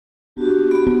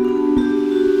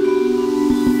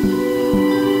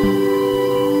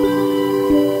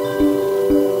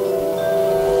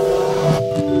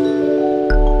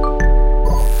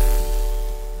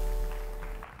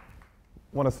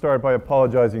start by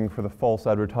apologizing for the false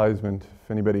advertisement.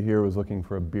 If anybody here was looking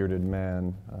for a bearded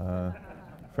man,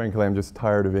 frankly, I'm just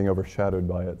tired of being overshadowed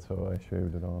by it, so I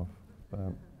shaved it off.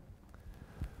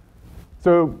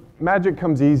 So magic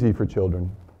comes easy for children,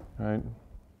 right?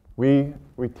 We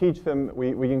teach them,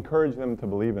 we encourage them to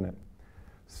believe in it.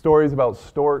 Stories about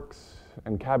storks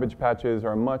and cabbage patches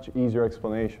are a much easier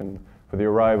explanation for the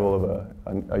arrival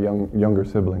of a younger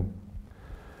sibling.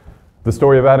 The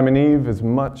story of Adam and Eve is a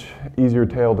much easier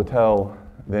tale to tell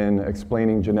than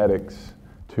explaining genetics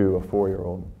to a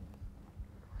 4-year-old.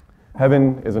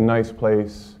 Heaven is a nice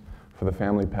place for the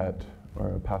family pet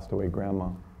or a passed away grandma.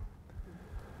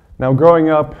 Now,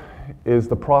 growing up is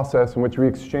the process in which we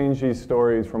exchange these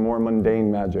stories for more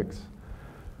mundane magics.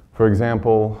 For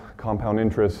example, compound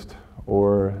interest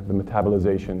or the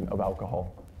metabolization of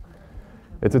alcohol.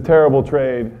 It's a terrible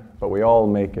trade, but we all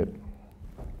make it.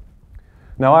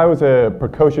 Now, I was a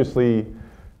precociously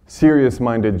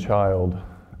serious-minded child,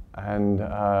 and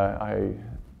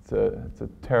it's a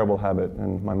terrible habit,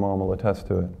 and my mom will attest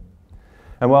to it.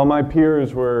 And while my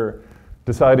peers were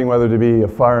deciding whether to be a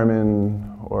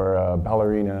fireman or a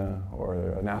ballerina or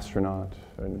an astronaut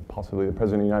and possibly the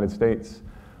President of the United States,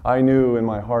 I knew in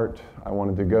my heart I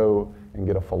wanted to go and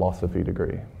get a philosophy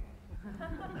degree.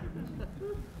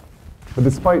 But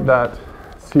despite that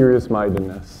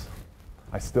serious-mindedness,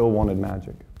 I still wanted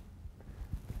magic.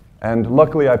 And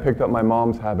luckily, I picked up my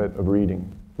mom's habit of reading.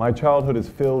 My childhood is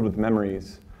filled with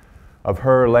memories of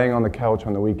her laying on the couch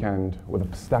on the weekend with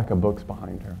a stack of books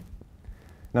behind her.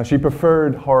 Now, she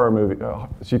prefers horror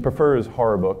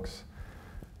books,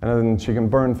 and then she can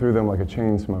burn through them like a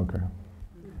chain smoker.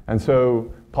 And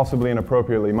so, possibly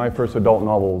inappropriately, my first adult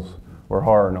novels were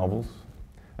horror novels,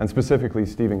 and specifically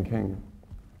Stephen King.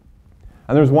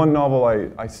 And there's one novel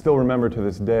I still remember to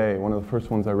this day, one of the first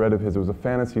ones I read of his. It was a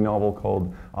fantasy novel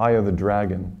called Eye of the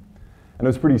Dragon. And it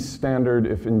was pretty standard,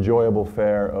 if enjoyable,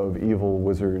 fare of evil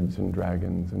wizards and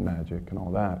dragons and magic and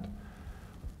all that.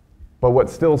 But what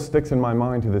still sticks in my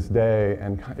mind to this day,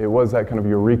 and it was that kind of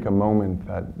eureka moment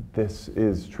that this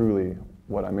is truly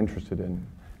what I'm interested in,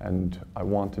 and I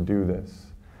want to do this,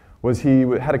 was he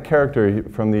had a character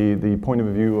from the point of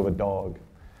view of a dog.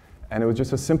 And it was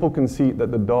just a simple conceit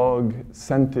that the dog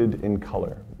scented in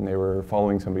color. And they were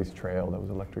following somebody's trail that was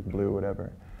electric blue,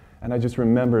 whatever. And I just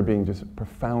remember being just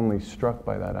profoundly struck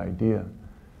by that idea.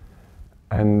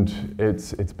 And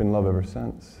it's been love ever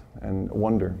since, and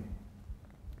wonder.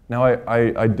 Now,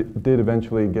 I did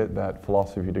eventually get that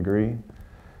philosophy degree.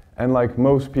 And like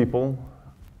most people,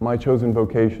 my chosen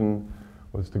vocation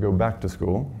was to go back to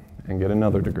school and get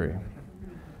another degree.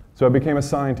 So I became a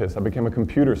scientist. I became a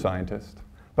computer scientist.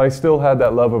 But I still had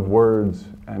that love of words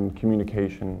and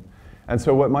communication. And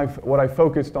so what I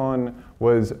focused on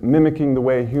was mimicking the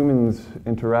way humans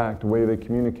interact, the way they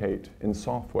communicate in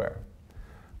software.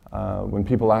 When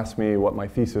people asked me what my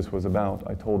thesis was about,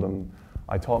 I told them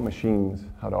I taught machines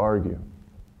how to argue.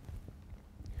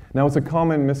 Now, it's a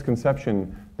common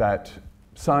misconception that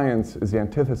science is the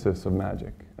antithesis of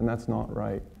magic, and that's not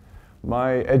right.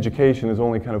 My education has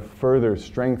only kind of further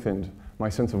strengthened my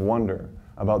sense of wonder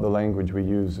about the language we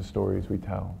use, the stories we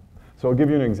tell. So I'll give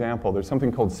you an example. There's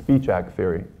something called speech act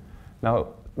theory. Now,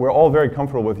 we're all very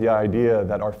comfortable with the idea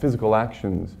that our physical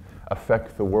actions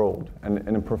affect the world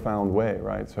in a profound way,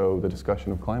 right? So the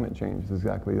discussion of climate change is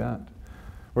exactly that.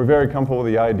 We're very comfortable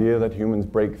with the idea that humans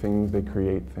break things, they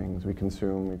create things, we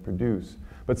consume, we produce.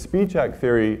 But speech act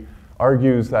theory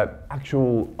argues that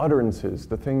actual utterances,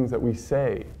 the things that we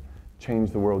say,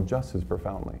 change the world just as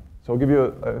profoundly. So I'll give you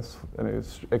an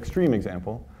extreme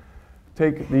example.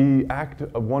 Take the act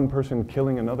of one person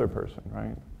killing another person,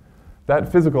 right?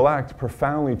 That physical act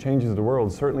profoundly changes the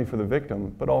world, certainly for the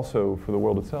victim, but also for the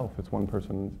world itself. It's one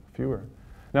person fewer.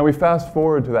 Now we fast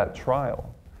forward to that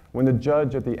trial, when the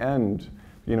judge at the end,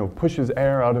 pushes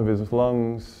air out of his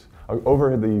lungs,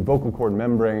 over the vocal cord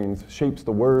membranes, shapes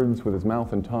the words with his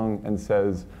mouth and tongue, and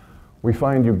says, "We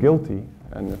find you guilty,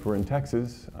 and if we're in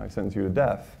Texas, I sentence you to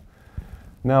death."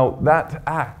 Now, that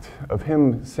act of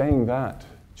him saying that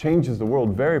changes the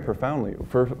world very profoundly.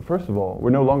 First of all,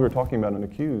 we're no longer talking about an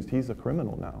accused. He's a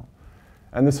criminal now.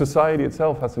 And the society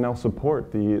itself has to now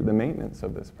support the maintenance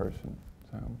of this person.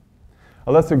 So,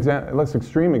 a less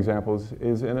extreme example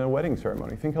is in a wedding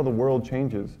ceremony. Think how the world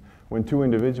changes when two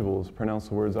individuals pronounce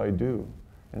the words "I do"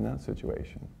 in that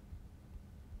situation.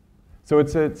 So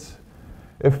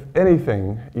if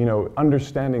anything,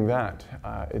 understanding that,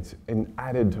 it's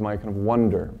added to my kind of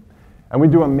wonder. And we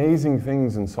do amazing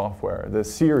things in software. The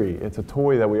Siri, it's a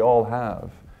toy that we all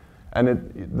have.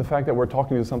 And the fact that we're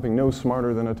talking to something no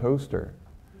smarter than a toaster.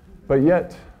 But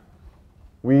yet,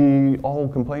 we all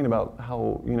complain about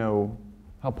how,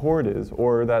 how poor it is,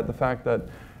 or that the fact that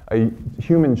a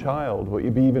human child will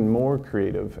be even more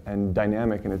creative and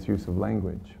dynamic in its use of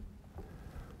language.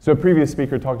 So a previous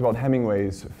speaker talked about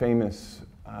Hemingway's famous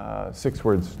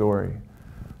 6-word story.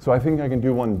 So I think I can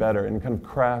do one better in kind of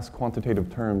crass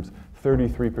quantitative terms,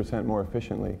 33% more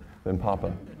efficiently than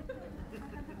Papa.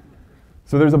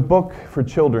 So there's a book for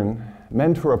children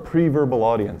meant for a pre-verbal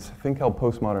audience. Think how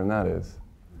postmodern that is.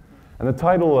 And the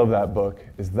title of that book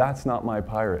is That's Not My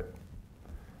Pirate.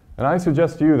 And I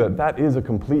suggest to you that that is a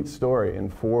complete story in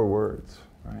 4 words,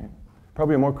 right?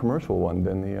 Probably a more commercial one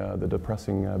than the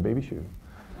depressing baby shoe.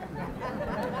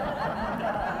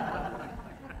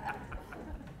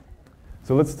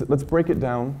 So let's break it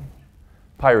down.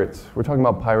 Pirates. We're talking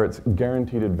about pirates,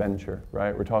 guaranteed adventure,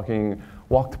 right? We're talking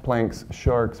walked planks,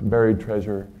 sharks, buried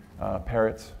treasure,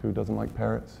 parrots. Who doesn't like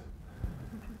parrots?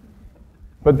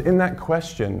 But in that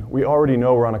question, we already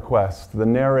know we're on a quest. The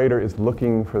narrator is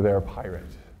looking for their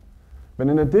pirate. But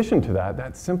in addition to that,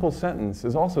 that simple sentence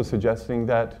is also suggesting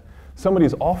that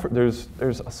somebody's offered, there's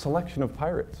a selection of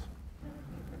pirates.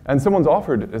 And someone's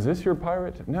offered, is this your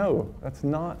pirate? No, that's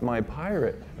not my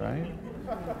pirate, right?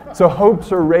 So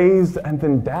hopes are raised and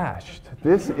then dashed.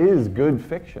 This is good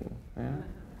fiction. Yeah?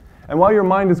 And while your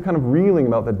mind is kind of reeling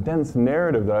about the dense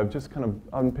narrative that I've just kind of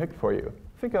unpicked for you,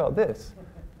 think about this.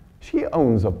 She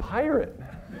owns a pirate.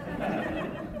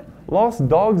 Lost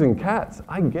dogs and cats,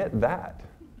 I get that.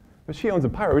 But she owns a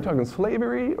pirate. Are we talking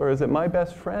slavery, or is it my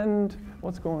best friend?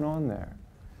 What's going on there?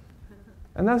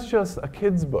 And that's just a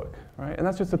kid's book, right? And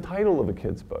that's just the title of a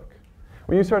kid's book.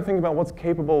 When you start thinking about what's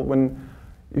capable, when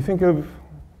you think of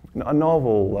a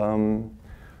novel,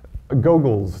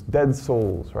 Gogol's Dead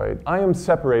Souls, right? I am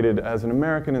separated as an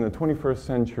American in the 21st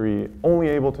century, only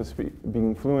able to speak,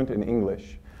 being fluent in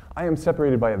English. I am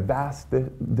separated by a vast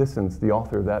distance, the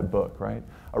author of that book, right?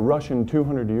 A Russian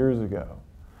 200 years ago.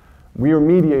 We are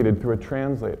mediated through a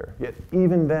translator. Yet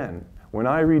even then, when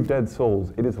I read Dead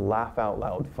Souls, it is laugh out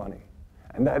loud funny.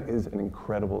 And that is an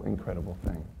incredible, incredible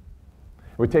thing.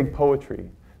 We take poetry.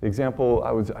 The example,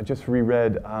 I just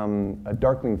reread A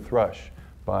Darkling Thrush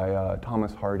by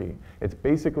Thomas Hardy. It's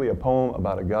basically a poem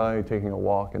about a guy taking a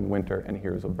walk in winter and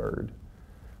hears a bird.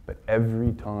 But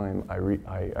every time I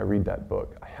read that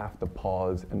book, I have to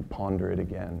pause and ponder it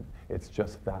again. It's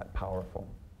just that powerful.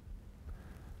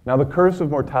 Now the curse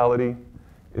of mortality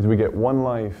is we get one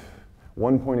life,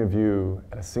 one point of view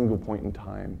at a single point in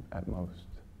time at most.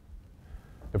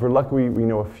 If we're lucky, we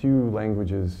know a few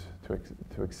languages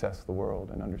to access the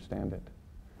world and understand it.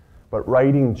 But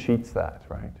writing cheats that,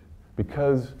 right?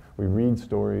 Because we read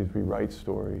stories, we write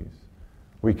stories,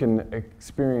 we can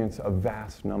experience a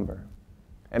vast number.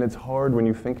 And it's hard when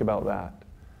you think about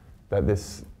that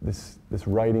this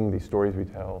writing, these stories we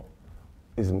tell,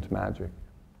 isn't magic.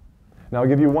 Now I'll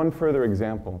give you one further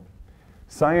example.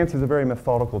 Science is a very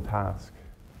methodical task.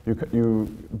 You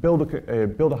build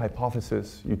a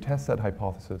hypothesis, you test that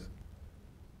hypothesis,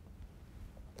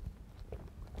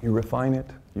 you refine it,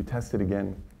 you test it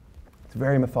again. It's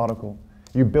very methodical.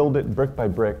 You build it brick by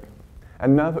brick,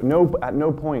 and at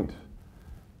no point,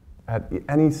 at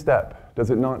any step,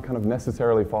 does it not kind of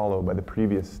necessarily follow by the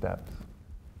previous steps.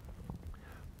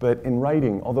 But in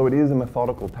writing, although it is a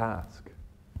methodical task,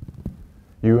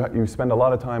 you spend a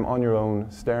lot of time on your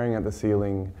own, staring at the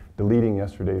ceiling, deleting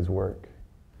yesterday's work.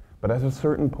 But at a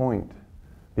certain point,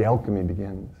 the alchemy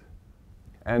begins.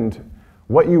 And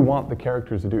what you want the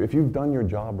characters to do, if you've done your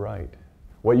job right,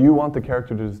 what you want the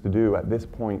characters to do at this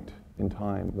point in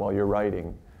time while you're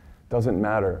writing doesn't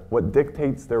matter. What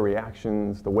dictates their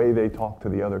reactions, the way they talk to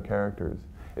the other characters,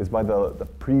 is by the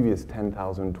previous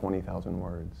 10,000, 20,000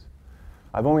 words.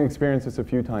 I've only experienced this a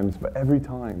few times, but every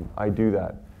time I do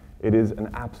that, it is an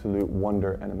absolute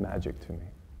wonder and a magic to me.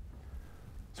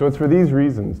 So it's for these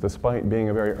reasons, despite being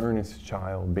a very earnest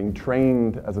child, being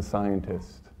trained as a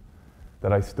scientist,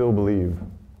 that I still believe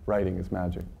writing is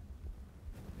magic.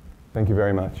 Thank you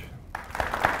very much.